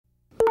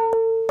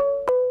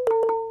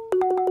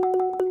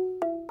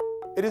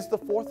It is the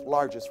fourth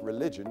largest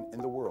religion in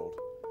the world,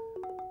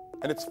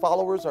 and its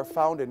followers are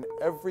found in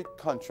every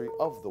country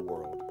of the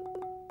world.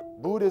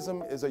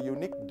 Buddhism is a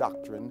unique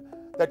doctrine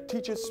that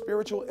teaches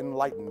spiritual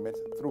enlightenment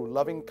through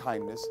loving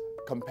kindness,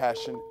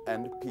 compassion,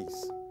 and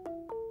peace.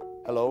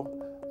 Hello,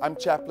 I'm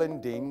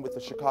Chaplain Dean with the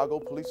Chicago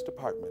Police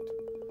Department.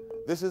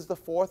 This is the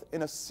fourth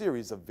in a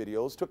series of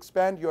videos to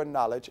expand your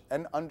knowledge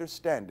and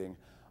understanding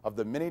of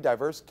the many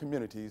diverse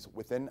communities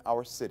within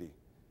our city.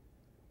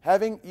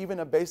 Having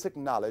even a basic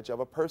knowledge of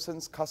a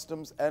person's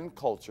customs and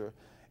culture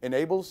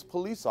enables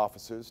police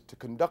officers to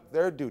conduct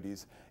their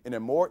duties in a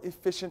more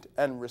efficient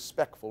and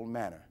respectful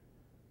manner.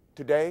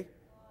 Today,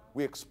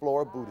 we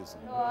explore Buddhism.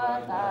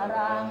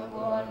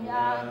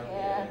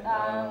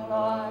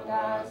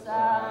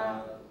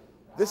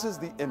 This is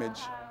the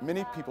image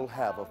many people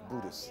have of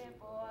Buddhists.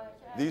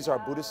 These are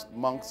Buddhist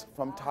monks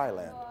from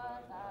Thailand.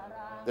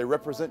 They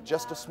represent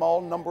just a small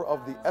number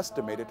of the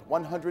estimated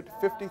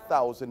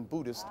 150,000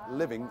 Buddhists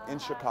living in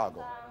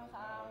Chicago.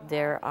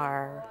 There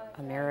are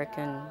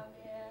American,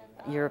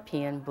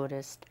 European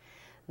Buddhists.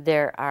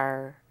 There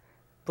are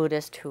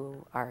Buddhists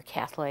who are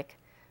Catholic.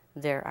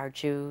 There are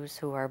Jews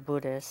who are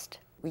Buddhist.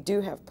 We do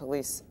have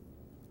police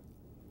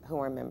who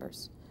are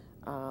members.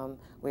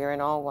 We are in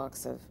all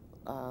walks of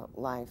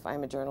life.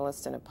 I'm a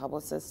journalist and a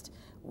publicist.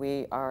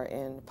 We are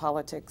in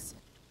politics.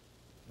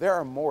 There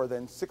are more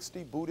than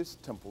 60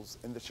 Buddhist temples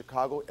in the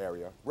Chicago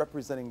area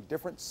representing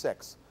different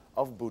sects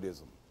of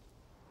Buddhism,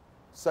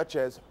 such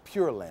as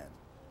Pure Land,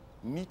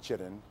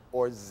 Nichiren,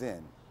 or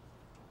Zen.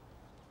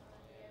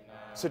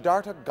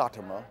 Siddhartha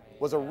Gautama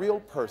was a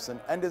real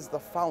person and is the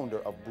founder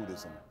of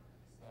Buddhism.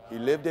 He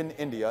lived in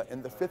India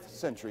in the 5th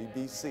century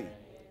BC.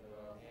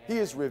 He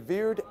is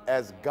revered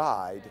as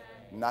guide,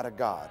 not a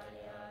god.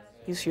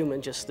 He's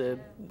human, just the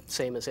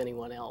same as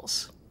anyone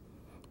else.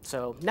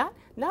 So not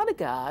a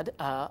god,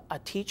 a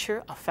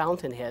teacher, a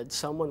fountainhead,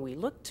 someone we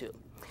look to,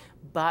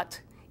 but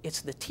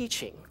it's the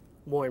teaching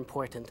more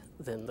important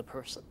than the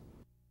person.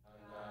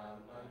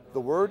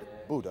 The word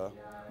Buddha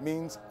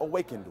means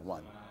awakened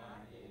one.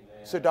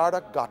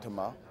 Siddhartha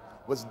Gautama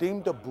was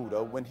deemed a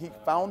Buddha when he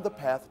found the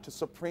path to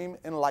supreme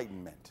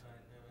enlightenment.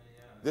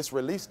 This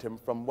released him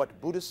from what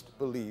Buddhists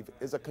believe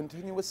is a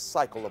continuous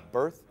cycle of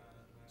birth,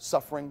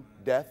 suffering,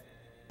 death,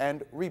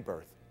 and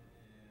rebirth.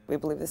 We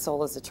believe the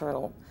soul is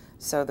eternal,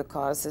 so the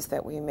causes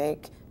that we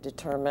make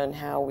determine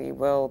how we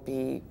will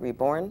be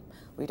reborn.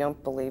 We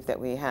don't believe that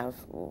we have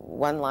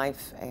one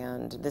life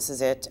and this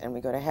is it and we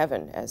go to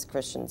heaven as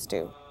Christians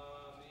do.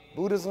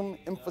 Buddhism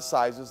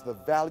emphasizes the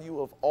value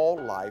of all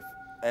life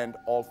and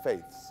all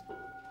faiths.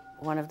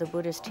 One of the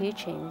Buddhist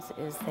teachings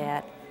is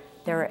that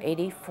there are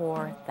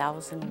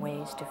 84,000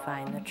 ways to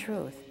find the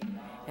truth.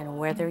 And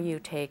whether you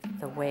take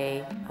the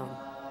way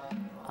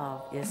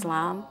of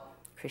Islam,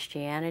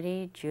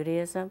 Christianity,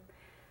 Judaism,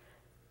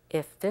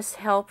 if this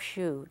helps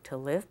you to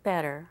live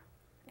better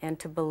and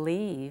to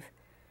believe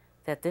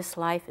that this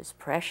life is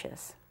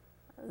precious,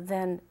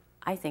 then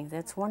I think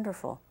that's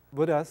wonderful.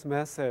 Buddha's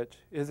message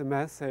is a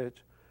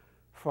message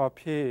for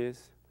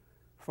peace,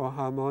 for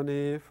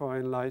harmony, for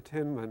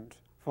enlightenment,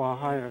 for a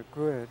higher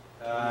good.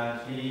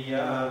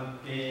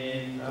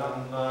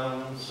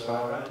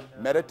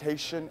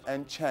 Meditation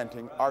and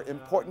chanting are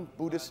important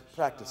Buddhist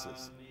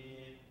practices.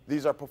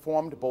 These are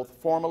performed both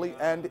formally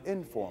and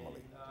informally.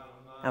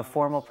 A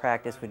formal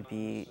practice would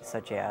be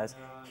such as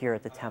here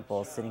at the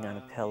temple, sitting on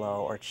a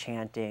pillow or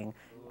chanting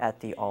at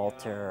the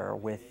altar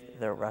with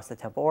the rest of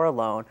the temple, or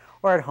alone,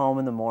 or at home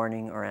in the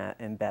morning or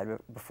in bed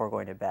before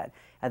going to bed.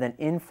 And then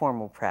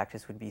informal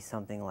practice would be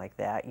something like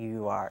that.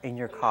 You are in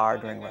your car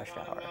during rush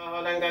hour.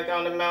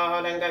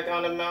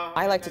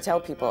 I like to tell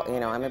people, you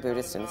know, I'm a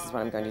Buddhist and this is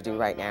what I'm going to do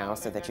right now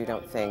so that you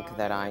don't think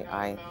that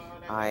I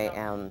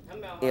am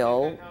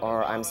ill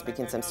or I'm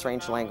speaking some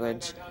strange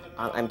language.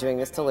 I'm doing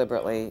this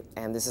deliberately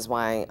and this is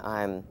why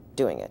I'm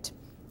doing it.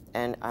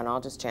 And I'll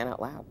just chant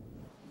out loud.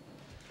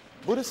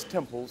 Buddhist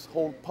temples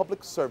hold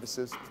public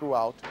services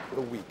throughout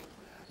the week.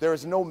 There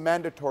is no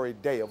mandatory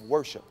day of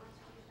worship,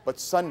 but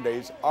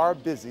Sundays are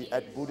busy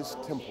at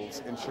Buddhist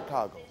temples in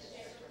Chicago.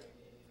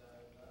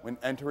 When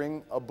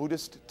entering a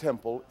Buddhist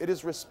temple, it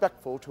is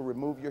respectful to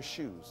remove your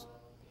shoes.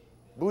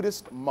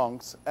 Buddhist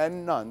monks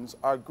and nuns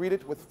are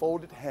greeted with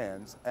folded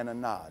hands and a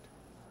nod.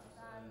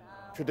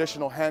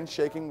 Traditional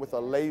handshaking with a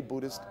lay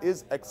Buddhist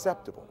is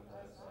acceptable,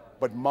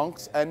 but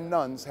monks and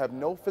nuns have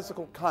no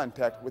physical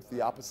contact with the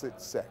opposite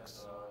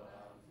sex.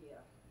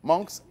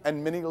 Monks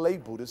and many lay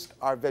Buddhists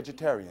are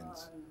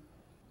vegetarians.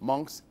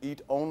 Monks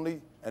eat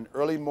only an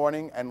early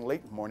morning and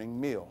late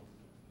morning meal.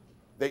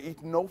 They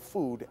eat no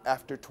food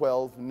after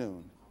 12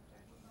 noon.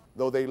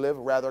 Though they live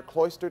rather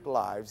cloistered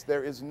lives,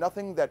 there is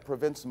nothing that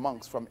prevents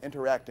monks from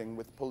interacting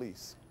with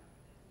police.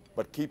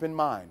 But keep in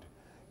mind,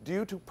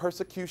 due to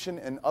persecution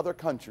in other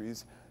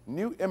countries,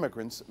 new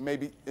immigrants may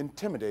be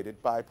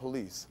intimidated by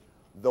police,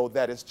 though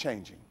that is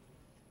changing.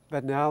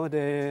 But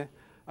nowadays,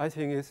 I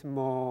think it's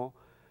more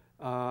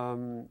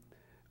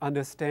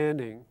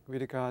understanding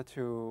with regard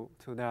to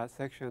that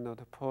section of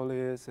the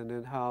police, and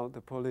then how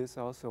the police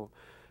also,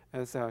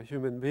 as a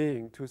human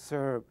being, to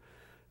serve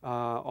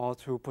or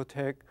to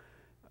protect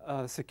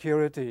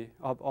security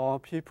of all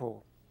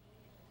people.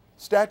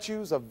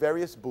 Statues of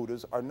various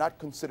Buddhas are not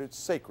considered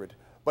sacred,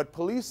 but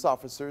police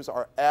officers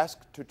are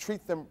asked to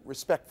treat them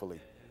respectfully,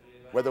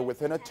 whether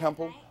within a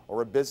temple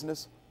or a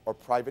business or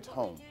private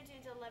home.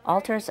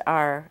 Altars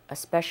are a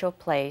special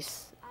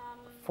place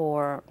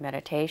for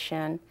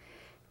meditation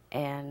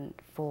and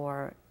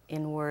for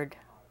inward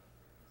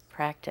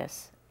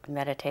practice,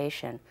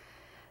 meditation.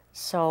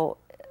 So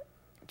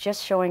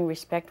just showing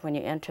respect when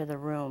you enter the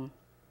room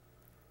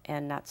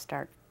and not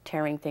start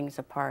tearing things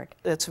apart.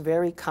 It's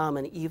very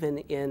common even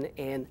in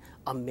an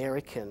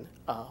American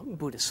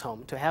Buddhist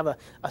home to have a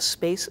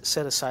space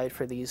set aside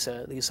for these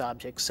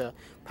objects,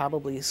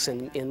 probably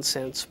some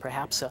incense,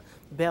 perhaps a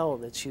bell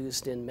that's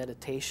used in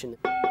meditation.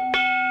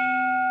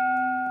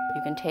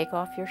 You can take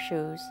off your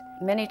shoes.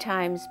 Many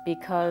times,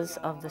 because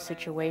of the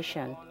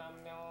situation,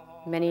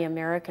 many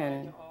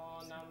Americans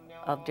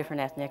of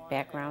different ethnic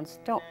backgrounds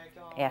don't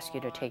ask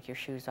you to take your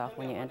shoes off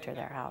when you enter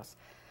their house.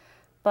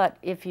 But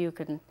if you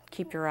can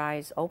keep your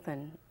eyes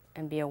open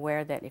and be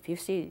aware that if you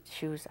see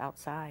shoes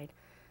outside,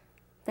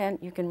 then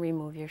you can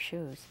remove your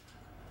shoes.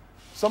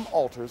 Some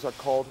altars are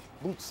called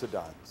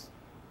butsuddhans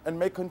and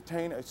may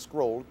contain a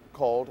scroll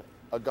called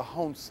a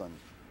gahonsan.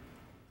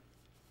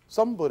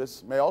 Some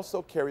Buddhists may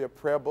also carry a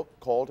prayer book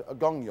called a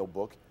gongyo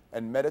book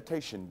and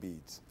meditation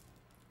beads.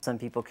 Some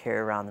people carry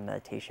around the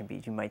meditation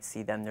beads. You might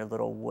see them, they're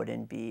little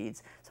wooden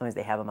beads. Sometimes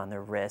they have them on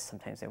their wrists,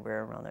 sometimes they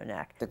wear them around their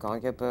neck. The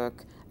gongyo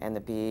book and the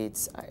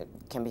beads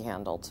can be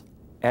handled.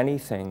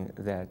 Anything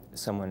that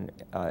is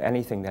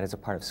a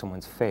part of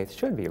someone's faith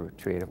should be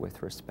treated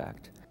with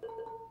respect.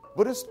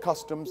 Buddhist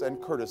customs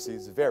and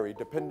courtesies vary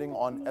depending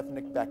on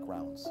ethnic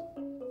backgrounds.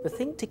 The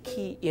thing to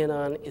key in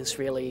on is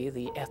really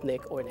the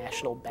ethnic or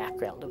national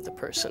background of the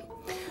person.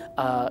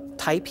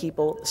 Thai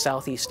people,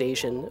 Southeast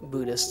Asian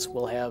Buddhists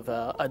will have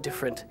a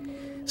different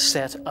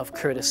set of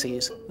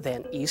courtesies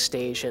than East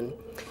Asian.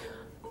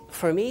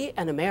 For me,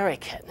 an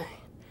American,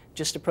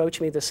 just approach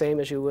me the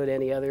same as you would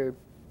any other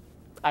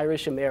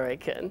Irish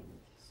American.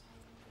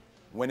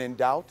 When in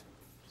doubt,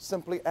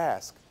 simply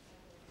ask.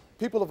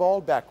 People of all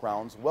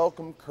backgrounds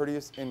welcome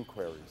courteous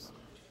inquiries.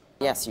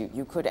 Yes,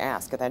 you could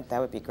ask. That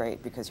would be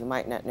great because you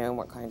might not know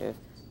what kind of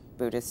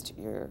Buddhist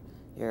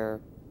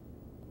you're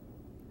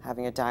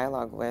having a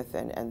dialogue with,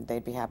 and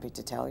they'd be happy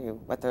to tell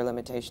you what their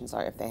limitations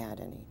are if they had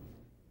any.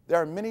 There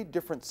are many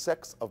different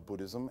sects of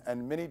Buddhism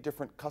and many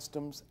different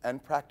customs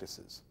and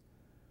practices.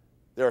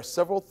 There are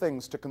several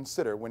things to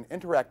consider when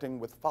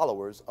interacting with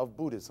followers of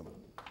Buddhism.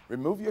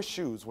 Remove your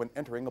shoes when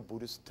entering a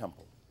Buddhist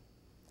temple.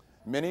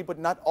 Many, but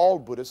not all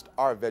Buddhists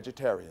are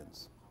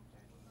vegetarians.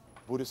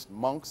 Buddhist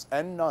monks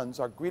and nuns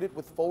are greeted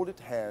with folded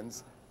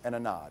hands and a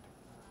nod.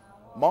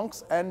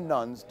 Monks and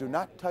nuns do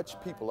not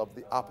touch people of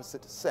the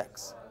opposite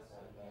sex.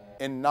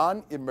 In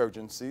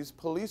non-emergencies,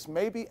 police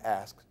may be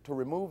asked to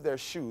remove their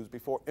shoes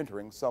before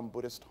entering some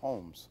Buddhist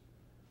homes.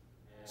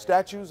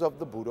 Statues of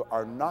the Buddha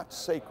are not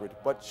sacred,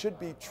 but should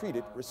be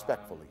treated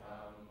respectfully.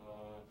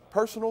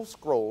 Personal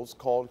scrolls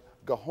called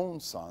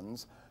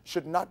gahonsans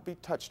should not be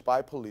touched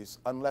by police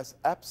unless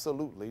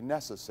absolutely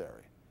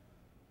necessary.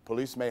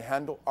 Police may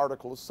handle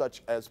articles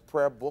such as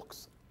prayer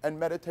books and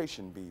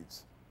meditation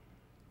beads.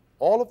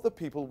 All of the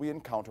people we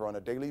encounter on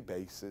a daily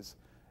basis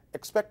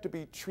expect to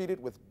be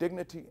treated with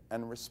dignity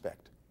and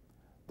respect.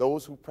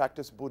 Those who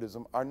practice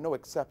Buddhism are no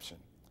exception.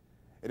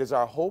 It is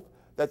our hope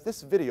that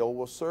this video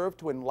will serve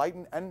to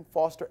enlighten and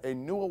foster a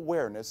new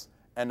awareness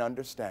and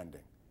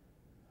understanding.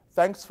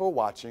 Thanks for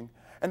watching,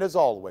 and as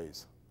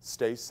always,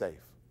 stay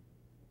safe.